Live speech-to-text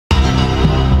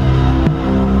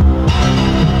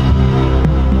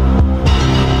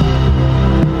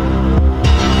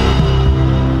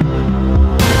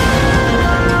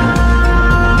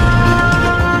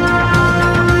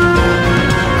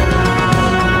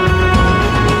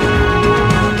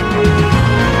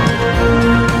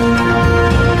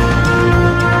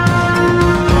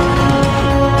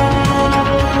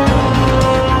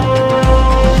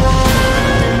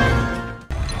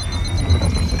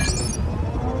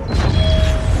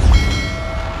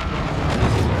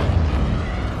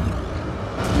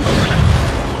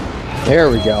There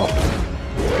we go.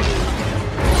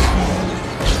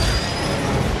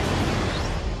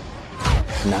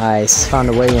 Nice. Found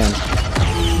a way in.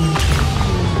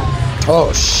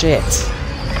 Oh, shit.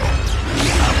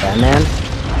 Batman?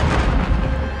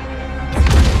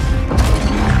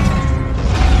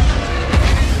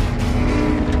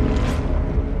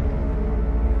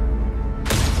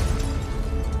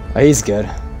 Oh, he's good.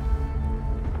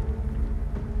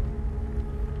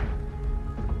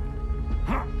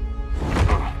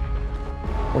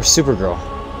 Or Supergirl.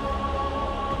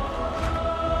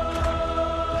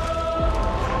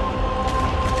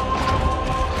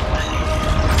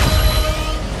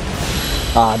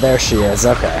 Ah, there she is.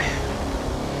 Okay.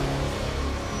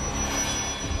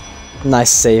 Nice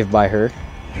save by her.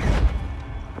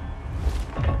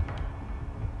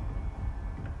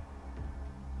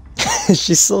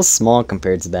 She's so small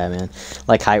compared to Batman,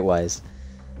 like height-wise.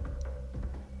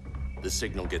 The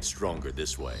signal gets stronger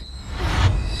this way.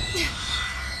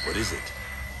 What is it?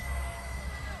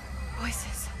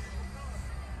 Voices.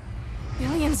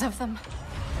 Millions of them.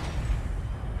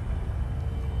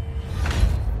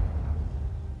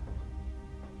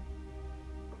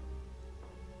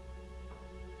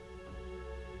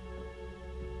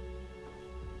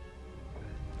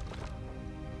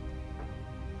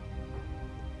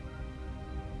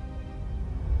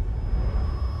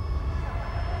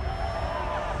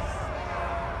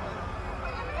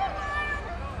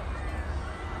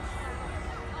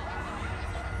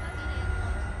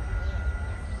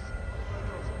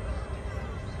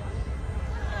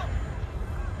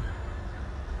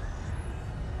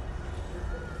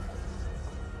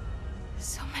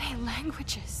 So many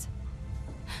languages.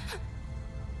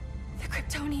 The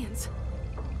Kryptonians.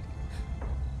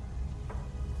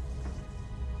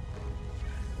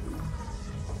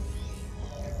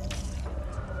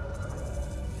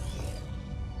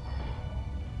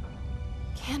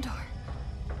 Kandor.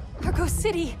 Argo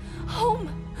City. Home.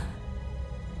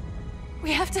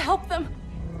 We have to help them.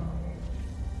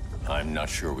 I'm not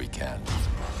sure we can.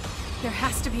 There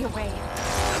has to be a way.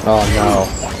 Oh no.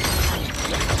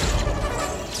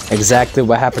 Exactly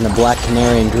what happened to Black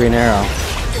Canary and Green Arrow.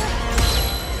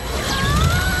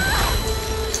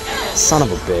 Son of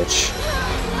a bitch.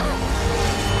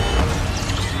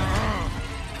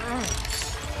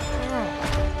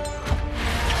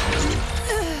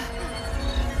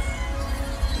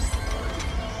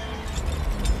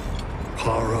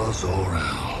 Para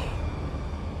Zor-El.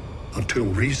 Until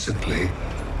recently,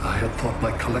 I had thought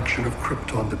my collection of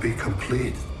Krypton to be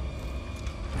complete.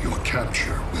 Your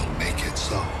capture will make it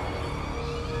so.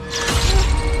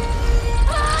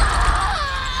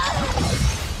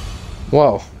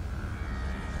 Whoa.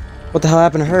 What the hell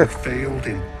happened to her? You failed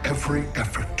in every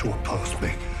effort to oppose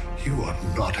me. You are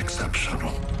not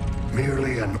exceptional.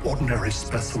 Merely an ordinary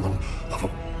specimen of a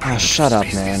Ah, shut up,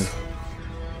 species. man.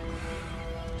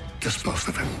 Dispose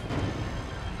of him.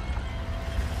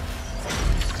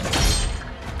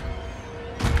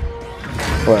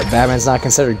 What, Batman's not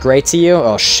considered great to you?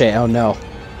 Oh shit, oh no.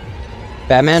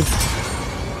 Batman?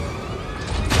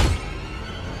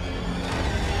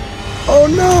 Oh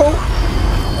no!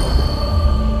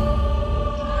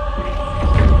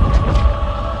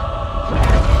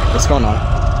 What's going on?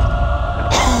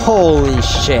 Holy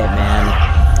shit, man.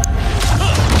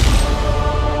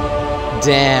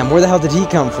 Damn, where the hell did he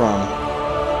come from?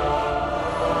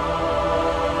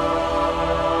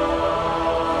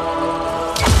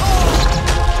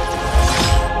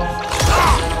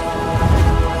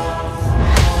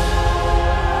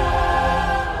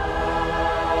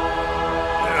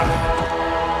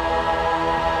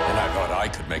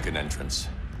 An entrance.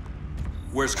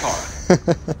 Where's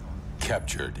Kara?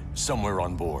 Captured, somewhere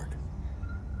on board.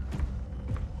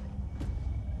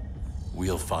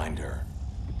 We'll find her.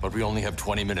 But we only have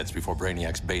 20 minutes before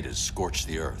Brainiac's betas scorch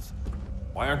the Earth.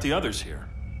 Why aren't the others here?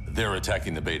 They're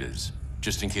attacking the betas,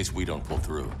 just in case we don't pull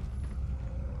through.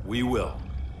 We will.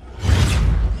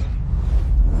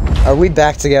 Are we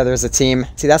back together as a team?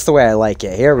 See, that's the way I like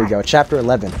it. Here we go. Chapter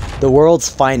 11. The world's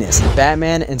finest.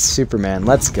 Batman and Superman.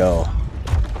 Let's go.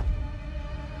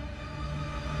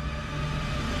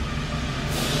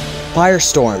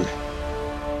 Firestorm.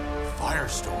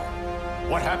 Firestorm?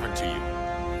 What happened to you?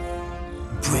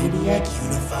 Brainiac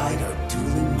unified our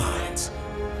dueling minds.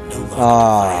 No longer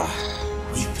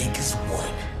divided. We think as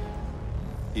one.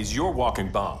 He's your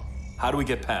walking bomb. How do we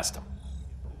get past him?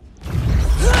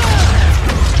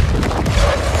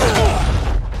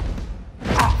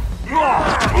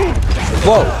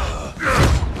 Whoa.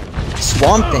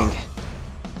 Swamp Thing.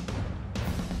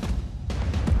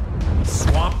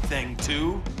 Swamp Thing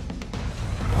too?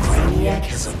 Brainiac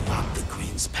has unlocked the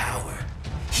Green's power.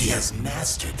 He has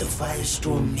mastered the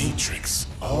Firestorm Matrix.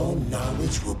 All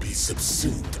knowledge will be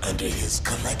subsumed under his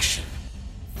collection.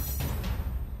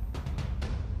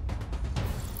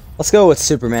 Let's go with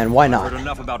Superman. Why not? Heard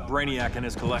enough about Brainiac and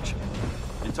his collection.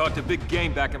 You talked a big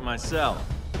game back at my cell.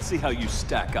 Let's see how you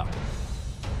stack up.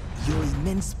 Your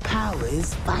immense power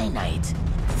is finite.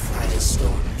 The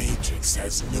Firestorm Matrix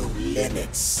has no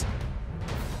limits.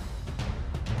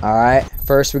 Alright,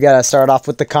 first we gotta start off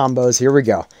with the combos. Here we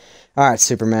go. Alright,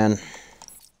 Superman.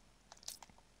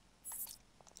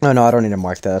 Oh no, I don't need to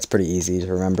mark that. That's pretty easy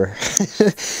to remember.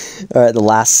 Alright, the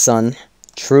Last Sun.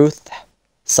 Truth.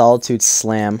 Solitude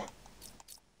Slam.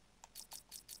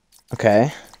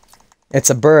 Okay. It's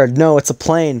a bird. No, it's a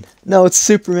plane. No, it's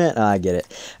Superman. Oh, I get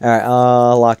it. Alright,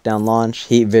 Lockdown Launch.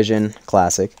 Heat Vision.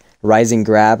 Classic. Rising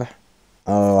Grab.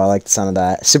 Oh, I like the sound of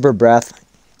that. Super Breath.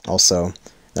 Also,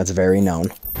 that's very known.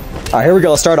 Alright, here we go.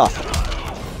 Let's start off.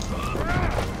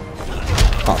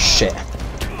 Oh, shit.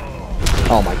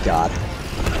 Oh, my God.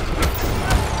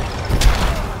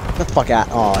 Get the fuck out.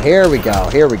 Oh, here we go.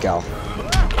 Here we go.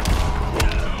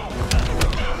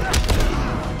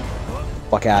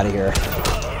 Fuck out of here.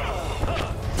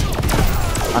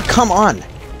 Oh, come on.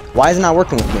 Why is it not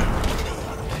working with me?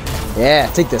 Yeah,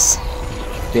 take this,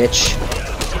 bitch.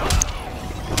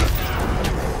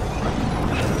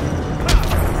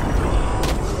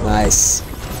 Nice.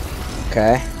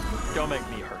 Okay. Don't make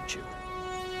me hurt you.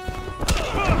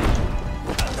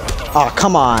 Oh,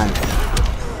 come on.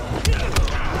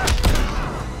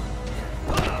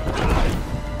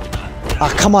 Oh,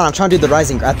 come on. I'm trying to do the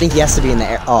rising. I think he has to be in the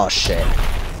air. Oh, shit.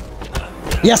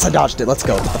 Yes, I dodged it. Let's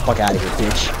go. Get the fuck out of here,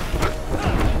 bitch.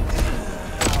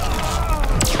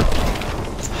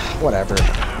 Whatever.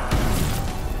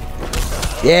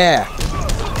 Yeah.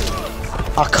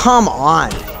 Oh, come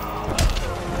on.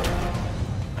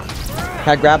 Can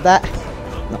I grab that?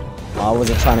 No. I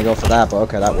wasn't trying to go for that, but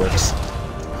okay, that works.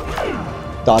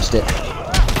 Dodged it.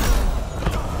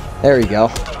 There we go.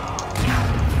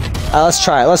 Let's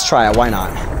try it. Let's try it. Why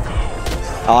not?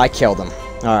 Oh, I killed him.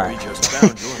 Alright.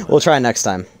 We'll try it next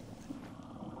time.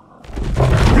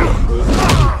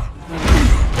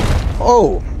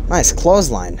 Oh, nice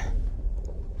clothesline.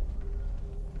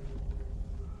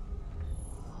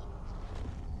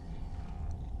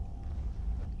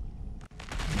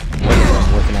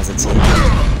 Working as a team.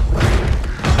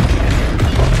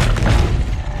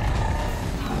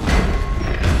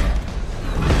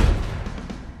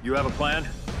 You have a plan?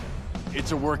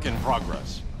 It's a work in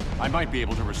progress. I might be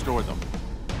able to restore them.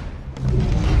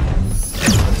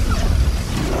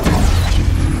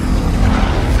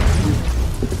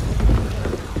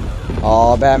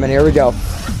 Oh, Batman, here we go.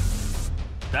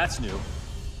 That's new.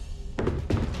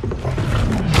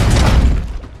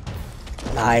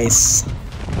 Nice.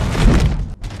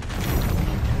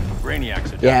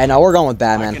 Brainiac's a Yeah, no, we're going with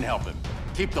I Batman. can help him.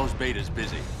 Keep those betas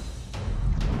busy.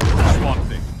 Swamp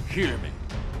Thing, hear me.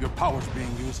 Your power's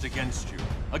being used against you.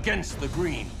 Against the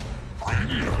Green.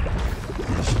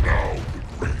 Brainiac is now the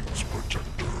Green's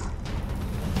protector.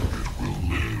 It will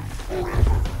live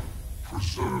forever,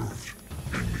 preserved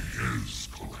in his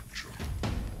collection.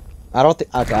 I don't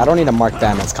think. Okay, I don't need to mark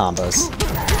Batman's combos.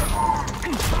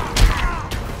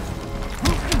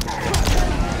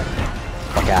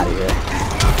 Fuck out of here.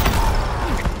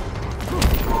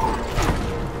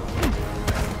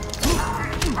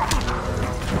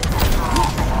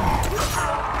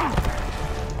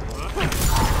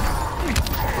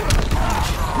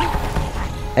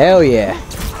 Hell yeah.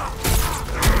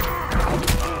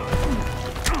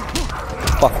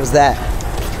 Fuck was that?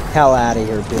 Hell out of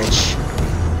here, bitch.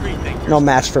 No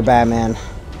match for Batman.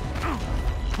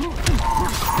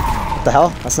 What the hell?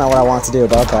 That's not what I want to do,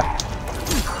 but okay.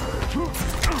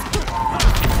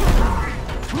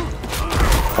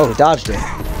 Oh, he dodged it.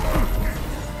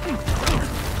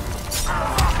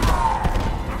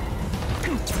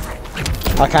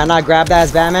 Oh, can I not grab that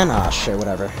as Batman? Oh shit,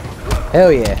 whatever.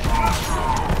 Hell yeah.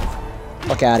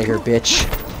 Fuck out of here, bitch.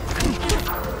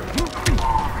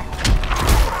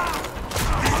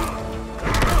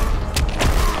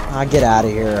 Ah, get out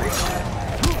of here.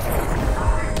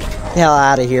 Hell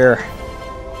out of here.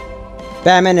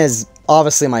 Batman is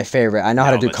obviously my favorite. I know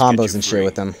how to do combos and shit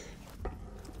with him.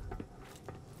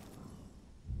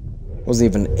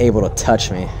 Wasn't even able to touch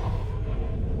me.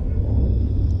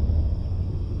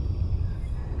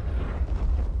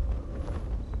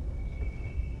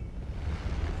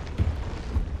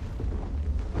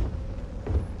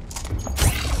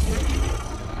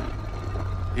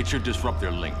 It should disrupt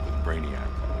their link with Brainiac.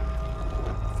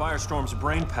 Firestorm's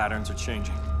brain patterns are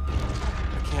changing.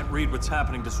 I can't read what's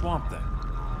happening to Swamp Thing.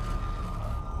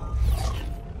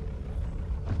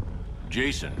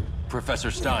 Jason,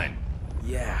 Professor Stein.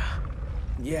 Yeah.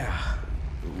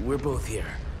 We're both here.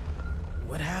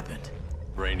 What happened?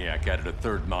 Brainiac added a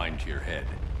third mind to your head.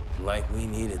 Like we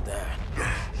needed that.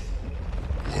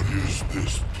 What is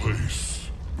this place?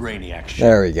 Brainiac ship.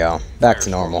 There we go. Back to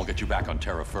Firestorm normal. will get you back on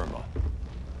terra firma.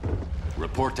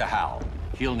 Report to Hal.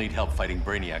 He'll need help fighting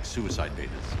Brainiac's suicide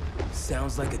betas.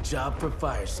 Sounds like a job for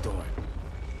Firestorm.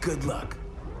 Good luck.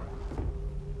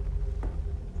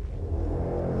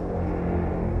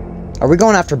 Are we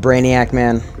going after Brainiac,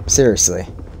 man? Seriously.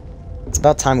 It's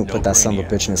about time we put that son of a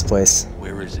Brainiac. bitch in his place.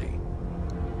 Where is he?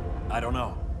 I don't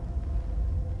know.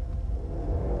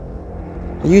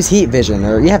 Use heat vision,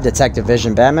 or you have detective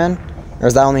vision, Batman? Or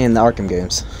is that only in the Arkham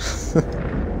games?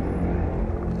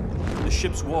 The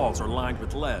ship's walls are lined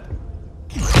with lead.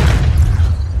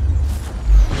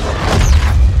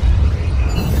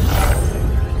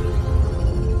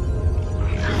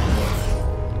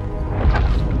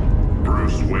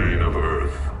 Bruce Wayne of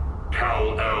Earth,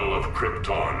 Kal-El of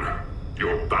Krypton.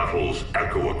 Your battles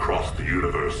echo across the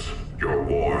universe. Your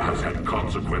war has had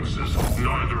consequences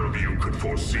neither of you could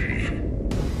foresee.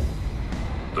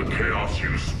 The chaos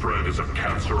you spread is a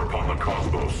cancer upon the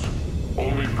cosmos.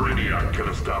 Only Brainiac can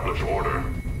establish order.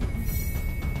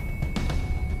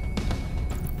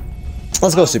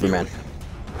 Let's go, Superman.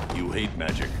 You hate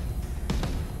magic.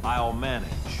 I'll manage.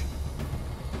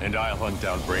 And I'll hunt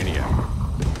down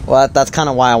Brainiac. Well, that's kind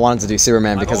of why I wanted to do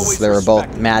Superman, I've because always they were both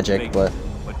respected magic, fate, but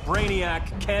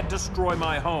Brainiac can't destroy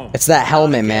my home. it's that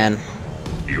helmet, man.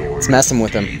 Your messing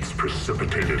with him. deeds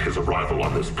precipitated his arrival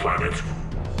on this planet.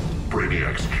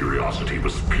 Brainiac's curiosity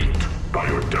was piqued by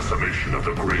your decimation of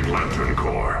the Green Lantern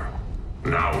Corps.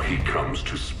 Now he comes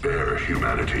to spare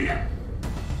humanity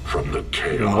from the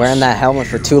chaos. Been wearing that helmet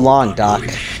for too long, Doc.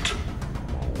 unleashed.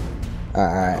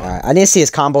 Alright. I need to see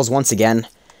his combos once again.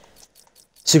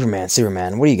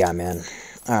 Superman, what do you got, man?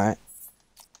 Alright.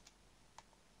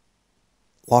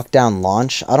 Lockdown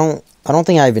launch? I don't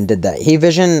think I even did that. Heat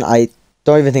vision, I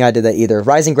don't even think I did that either.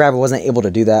 Rising grab, I wasn't able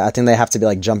to do that. I think they have to be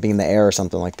like jumping in the air or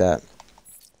something like that.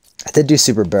 I did do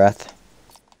super breath.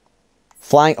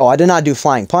 Flying, oh, I did not do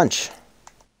flying punch.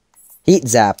 Heat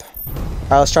zap.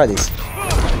 Alright, let's try these.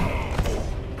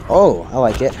 Oh, I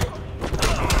like it.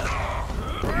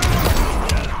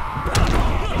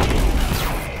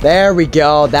 There we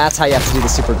go. That's how you have to do the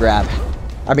super grab.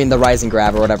 I mean, the rising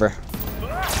grab or whatever.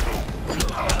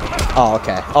 Oh,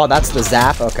 okay. Oh, that's the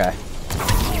zap? Okay.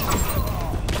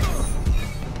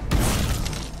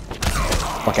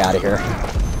 Fuck out of here.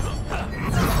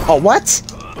 Oh, what?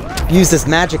 Use this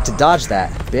magic to dodge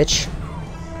that, bitch.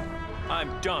 I'm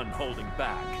done holding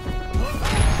back.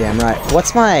 Damn right.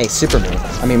 What's my super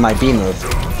move? I mean, my B move.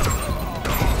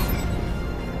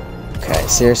 Okay,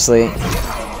 seriously.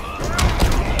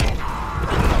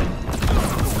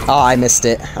 Oh, I missed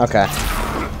it. Okay.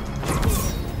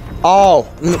 Oh,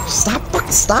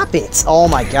 stop it. Oh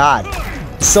my god.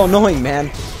 It's so annoying, man.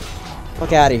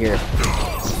 Fuck out of here.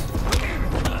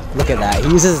 Look at that.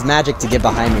 He uses his magic to get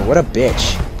behind me. What a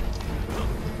bitch.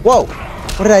 Whoa.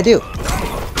 What did I do?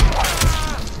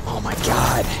 Oh my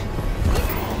god.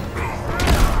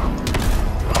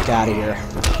 Fuck out of here.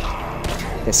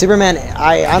 Okay, Superman,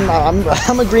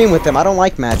 I'm agreeing with him. I don't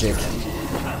like magic.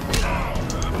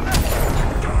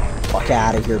 Fuck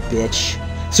out of here, bitch.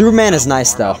 Superman is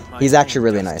nice, though. He's actually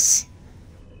really nice.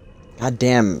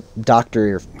 Goddamn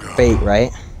Dr. Fate, right?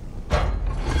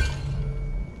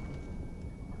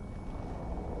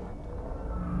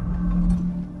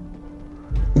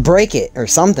 Break it, or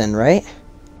something, right?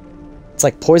 It's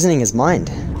like poisoning his mind.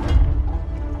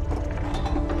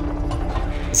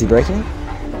 Is he breaking it?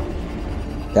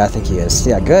 Yeah, I think he is.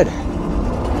 Yeah, good.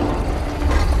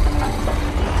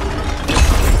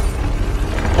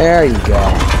 There you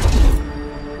go.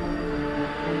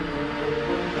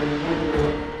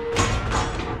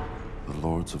 The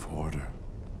Lords of Order.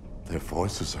 Their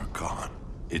voices are gone.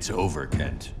 It's over,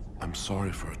 Kent. I'm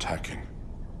sorry for attacking.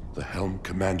 The Helm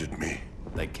commanded me.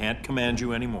 They can't command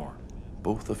you anymore.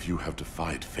 Both of you have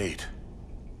defied fate,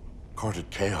 courted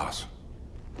chaos.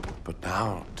 But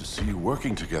now, to see you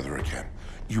working together again,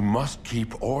 you must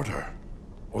keep order,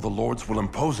 or the Lords will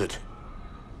impose it.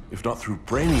 If not through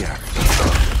Brainiac.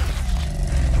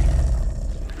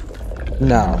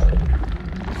 No.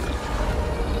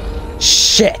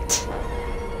 Shit.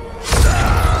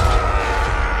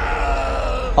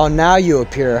 Oh, now you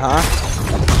appear, huh?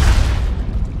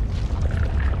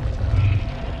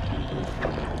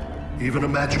 Even a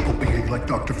magical being like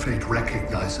Dr. Fate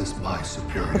recognizes my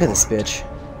superiority. Look at this bitch.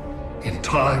 In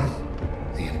time,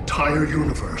 the entire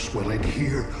universe will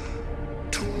adhere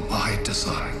to to my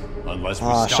design. Unless we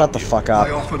Aw, stop shut the you. fuck I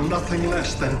up. offer nothing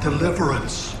less than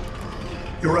deliverance.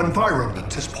 Your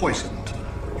environment is poisoned.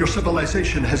 Your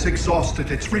civilization has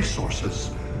exhausted its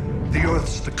resources. The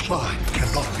Earth's decline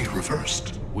cannot be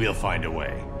reversed. We'll find a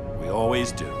way. We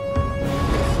always do.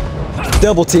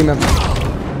 Double team him.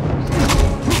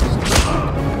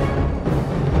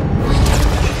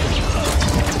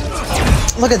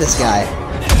 Look at this guy.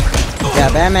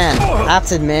 Yeah, Batman. I have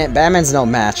to admit, Batman's no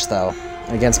match though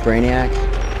against Brainiac.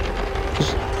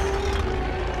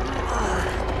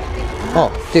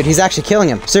 Oh, dude, he's actually killing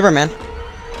him. Superman,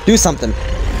 do something.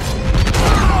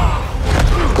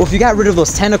 Well, if you got rid of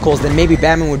those tentacles, then maybe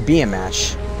Batman would be a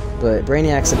match. But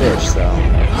Brainiac's a bitch, so.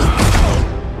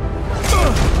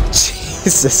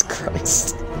 Jesus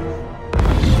Christ.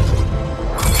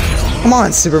 Come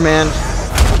on, Superman.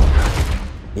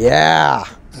 Yeah.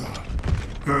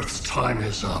 Earth's time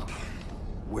is up.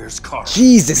 Where's Kara?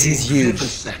 Jesus, he's huge.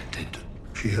 Vivisected.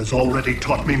 She has already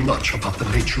taught me much about the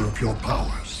nature of your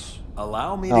powers.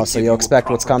 Allow me to Oh, so give you'll you a expect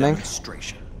what's proper coming?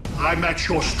 demonstration. I match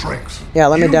your strength. Yeah,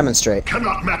 let me You demonstrate.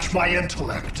 Cannot match my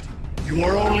intellect. You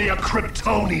are only a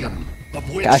Kryptonian, of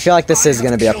which I feel like this is I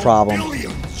gonna have be a killed problem.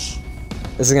 billions.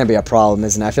 This is gonna be a problem,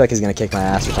 isn't it? I feel like he's gonna kick my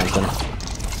ass or something.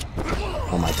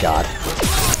 Oh my god.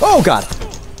 Oh god!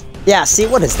 Yeah, see,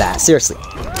 what is that? Seriously.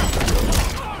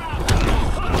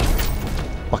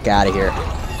 Fuck out of here.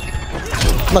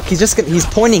 Look, he's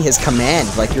pointing his command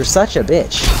like you're such a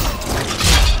bitch.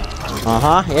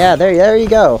 Uh-huh, yeah, there you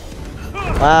go.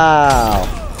 Wow.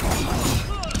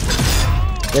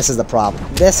 This is the problem.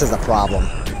 This is the problem.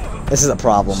 This is a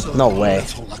problem. No way.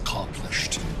 Little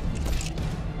accomplished.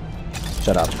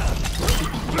 Shut up.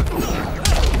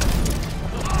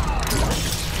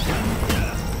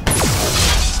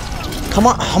 Come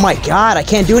on. Oh my god, I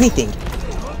can't do anything.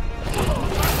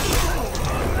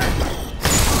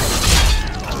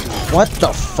 What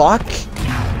the fuck?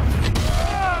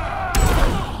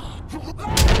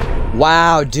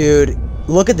 Wow, dude.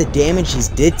 Look at the damage he's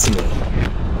did to me.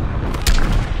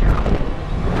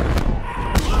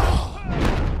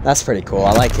 That's pretty cool.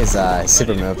 I like his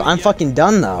super move. I'm fucking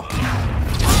done though.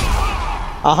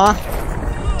 Uh-huh.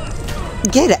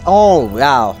 Get it. Oh,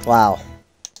 wow. Wow.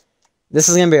 This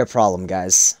is gonna be a problem,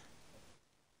 guys.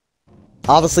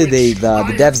 Obviously, the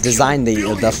devs designed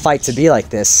the fight to be like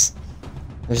this.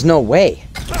 There's no way.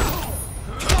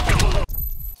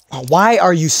 Why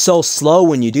are you so slow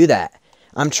when you do that?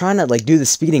 I'm trying to, like, do the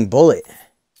speeding bullet.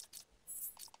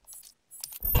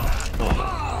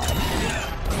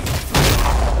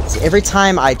 See, every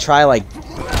time I try, like,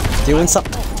 doing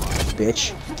something...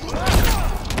 Bitch.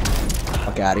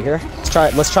 Fuck out of here. Let's try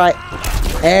it. Let's try it.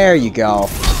 There you go.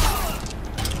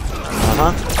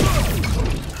 Uh-huh.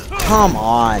 Come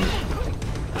on.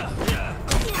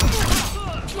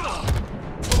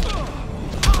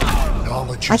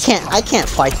 I can't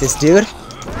fight this dude.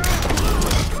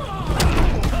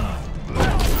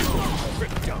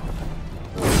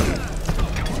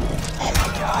 Oh my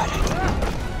god.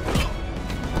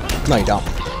 No, you don't.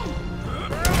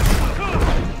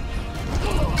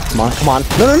 Come on, come on.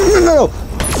 No, no, no, no, no!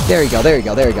 There you go, there you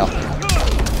go, there you go.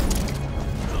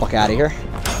 Fuck out of here.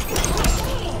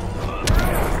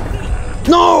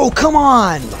 No, come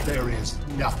on! There is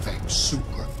nothing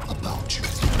super about you.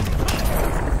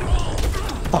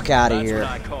 Fuck out of here.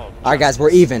 Alright guys, we're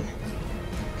even.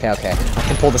 Okay, okay. I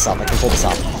can pull this off, I can pull this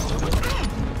off.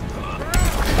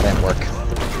 That didn't work.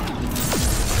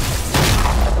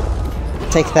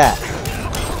 Take that.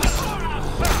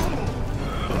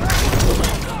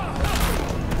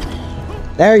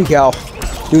 There you go.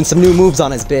 Doing some new moves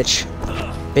on his bitch.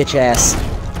 Bitch ass.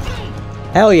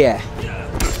 Hell yeah.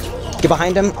 Get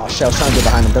behind him? Oh shit, I was trying to get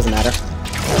behind him, doesn't matter.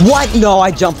 What? No,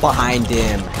 I jumped behind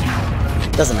him.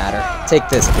 Doesn't matter. Take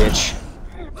this, bitch.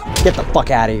 Get the fuck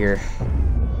out of here.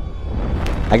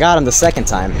 I got him the second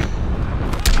time.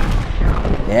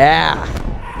 Yeah.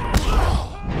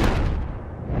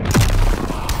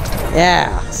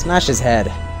 Yeah. Smash his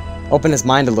head. Open his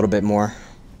mind a little bit more.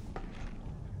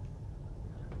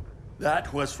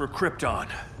 That was for Krypton.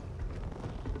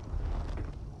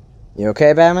 You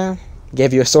okay, Batman?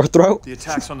 Gave you a sore throat? The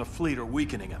attacks on the fleet are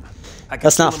weakening him.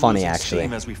 That's not funny, actually.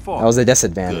 As we That fought. was a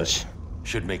disadvantage. Good.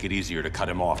 Should make it easier to cut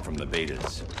him off from the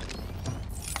betas.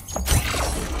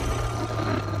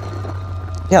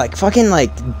 Yeah, like, fucking,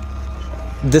 like,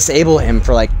 disable him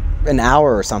for, like, an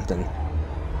hour or something.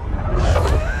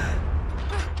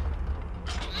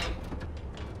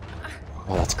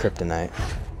 Oh, that's kryptonite.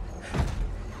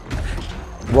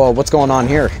 Whoa, what's going on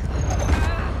here?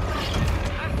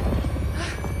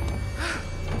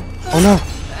 Oh no!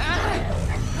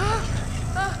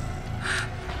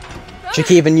 She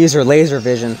can even use her laser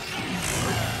vision.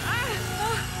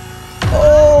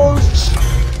 Oh,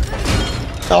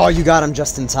 oh, you got him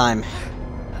just in time.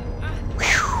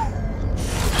 Whew.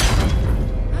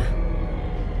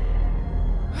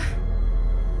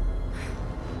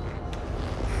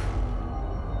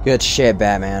 Good shit,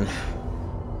 Batman.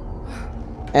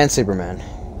 And Superman.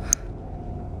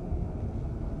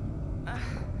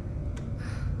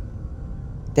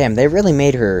 Damn, they really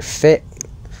made her fit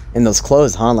in those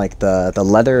clothes, huh? Like the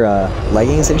leather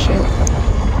leggings and shit.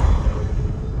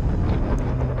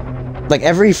 Like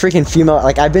every freaking female,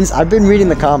 like I've been reading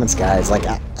the comments, guys. Like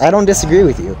I don't disagree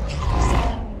with you.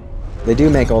 They do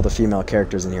make all the female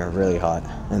characters in here really hot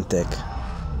and thick.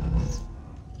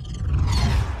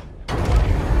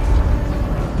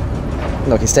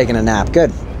 Look, he's taking a nap.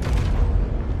 Good.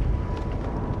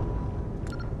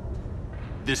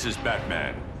 This is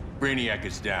Batman. Brainiac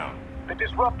is down. The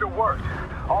disruptor worked.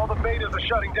 All the betas are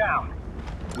shutting down.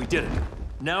 We did it.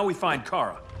 Now we find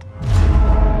Kara.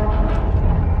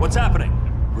 What's happening?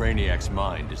 Brainiac's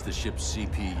mind is the ship's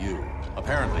CPU.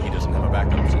 Apparently, he doesn't have a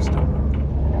backup system.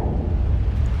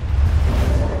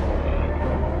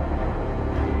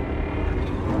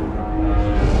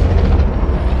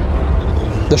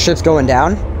 The ship's going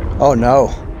down? Oh no.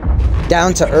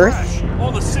 Down to Earth? Crash.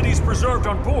 All the city's preserved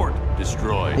on board.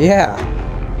 Destroyed. Yeah.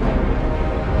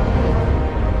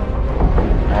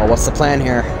 Oh, what's the plan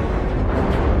here?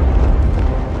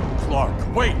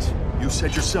 Clark, wait! You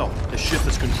said yourself, the ship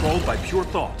is controlled by pure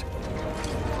thought.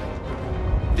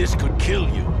 This could kill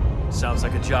you. Sounds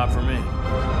like a job for me.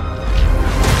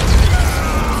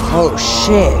 Oh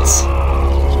shit.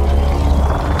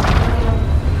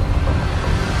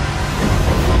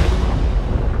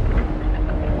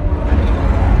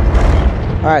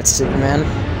 Alright, Superman.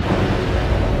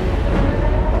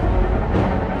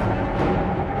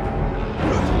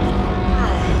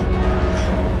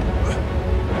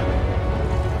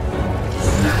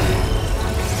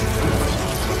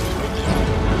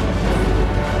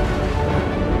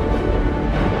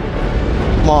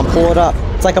 Come on, pull it up.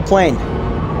 It's like a plane.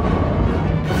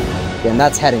 And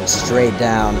that's heading straight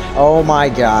down. Oh my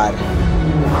god.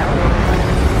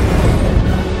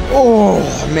 Oh,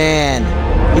 man.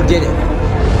 He did it.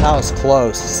 That was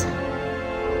close.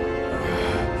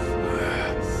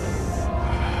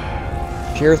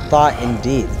 Pure thought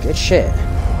indeed. Good shit.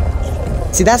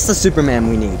 See, that's the Superman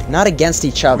we need. Not against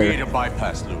each other. Create a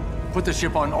bypass loop. Put the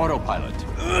ship on autopilot.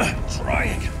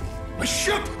 Trying. A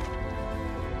ship!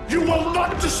 You will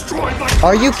not destroy my...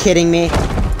 Are you kidding me?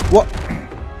 What?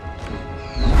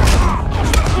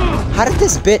 How did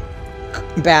this bit...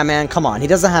 Batman, come on. He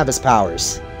doesn't have his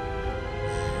powers.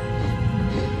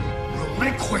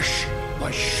 Relinquish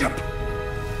my ship.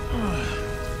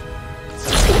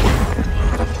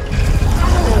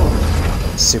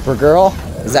 Supergirl?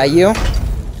 Is that you?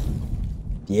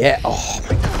 Yeah. Oh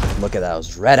my god. Look at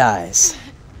those red eyes.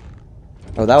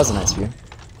 Oh, that was a nice view.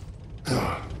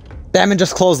 Batman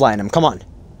just clotheslined him. Come on.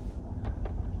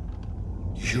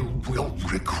 You will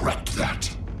regret that.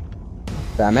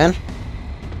 Batman?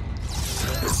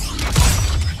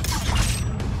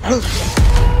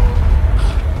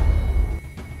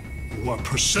 You are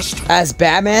persistent. As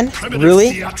Batman? Primitive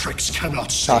Really? theatrics cannot Oh,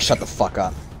 save shut the fuck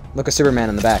up. Look at Superman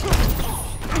in the back.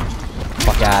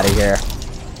 Fuck out of here.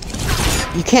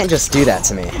 You can't just do that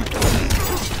to me.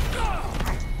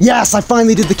 Yes, I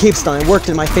finally did the cape stunt. It worked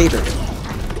in my favor.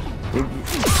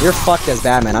 You're fucked as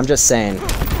Batman. I'm just saying.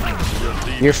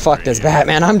 You're fucked as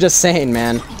Batman. I'm just saying,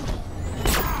 man.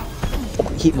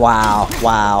 Wow.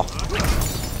 Wow.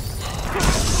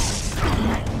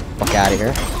 Fuck out of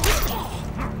here.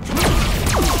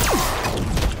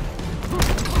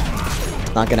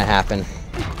 Not gonna happen.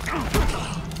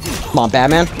 Come on,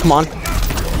 Batman. Come on.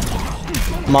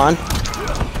 Come on.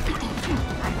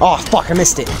 Oh, fuck. I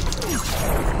missed it.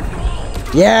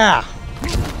 Yeah.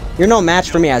 You're no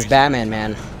match for me as Batman,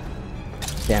 man.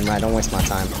 Damn right. Don't waste my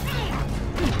time.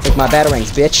 Take my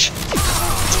batarangs, bitch.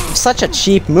 Such a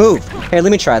cheap move. Here,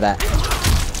 let me try that.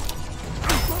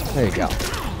 There you go.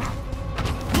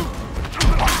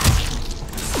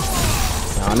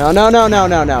 No, no, no, no, no,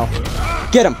 no, no.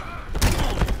 Get him.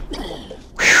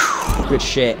 Whew, good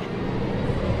shit.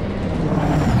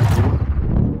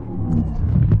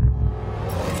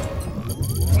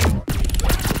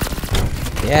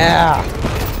 Yeah.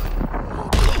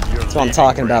 That's what I'm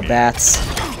talking about, bats.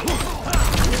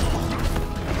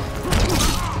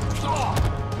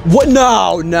 What?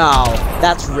 No, no.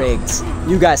 That's rigged.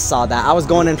 You guys saw that. I was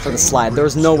going in for the slide. There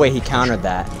was no way he countered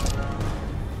that.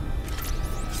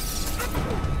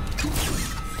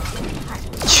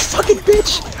 You fucking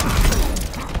bitch.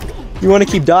 You want to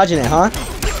keep dodging it, huh?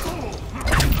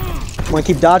 Wanna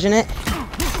keep dodging it?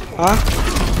 Huh?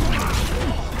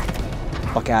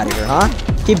 Fuck out of here, huh?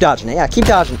 Keep dodging it. Yeah, keep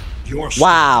dodging.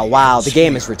 Wow, wow. The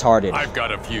game is retarded. I've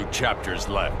got a few chapters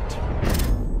left.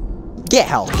 Get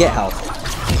health. Get health.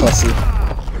 Pussy.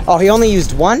 Oh, he only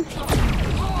used one?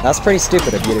 That's pretty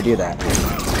stupid of you to do that.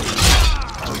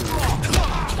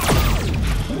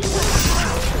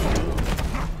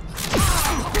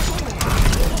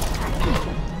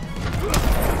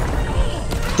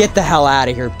 Get the hell out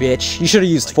of here, bitch. You should have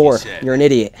used 4. You're an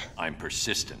idiot. I'm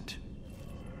persistent.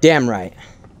 Damn right.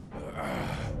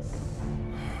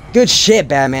 Good shit,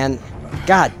 Batman.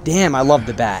 God damn, I love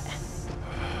the bat.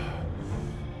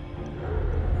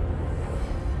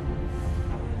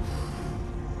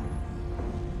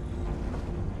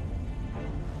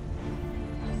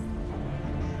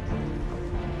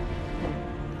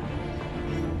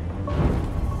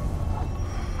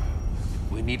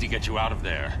 We need to get you out of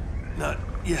there. Not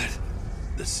yet.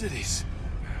 The city's...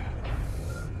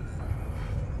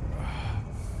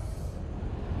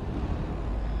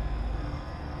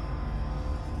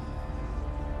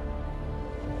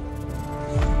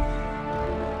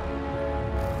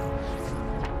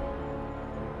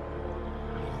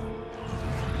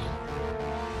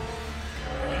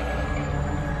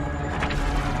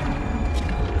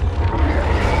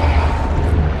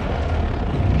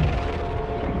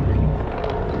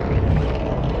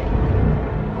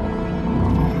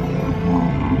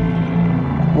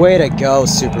 Way to go,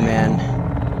 Superman.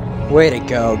 Way to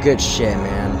go. Good shit,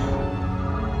 man.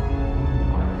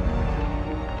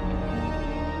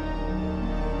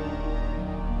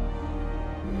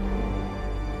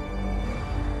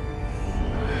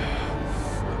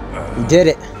 You did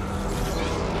it.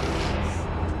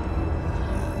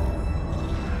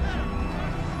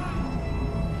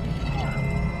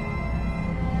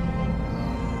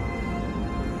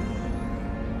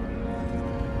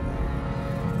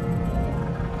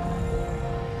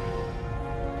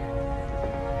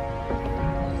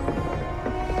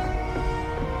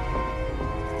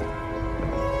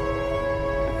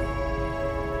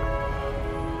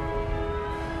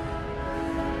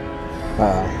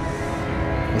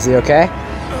 Is he okay?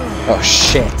 Oh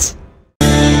shit.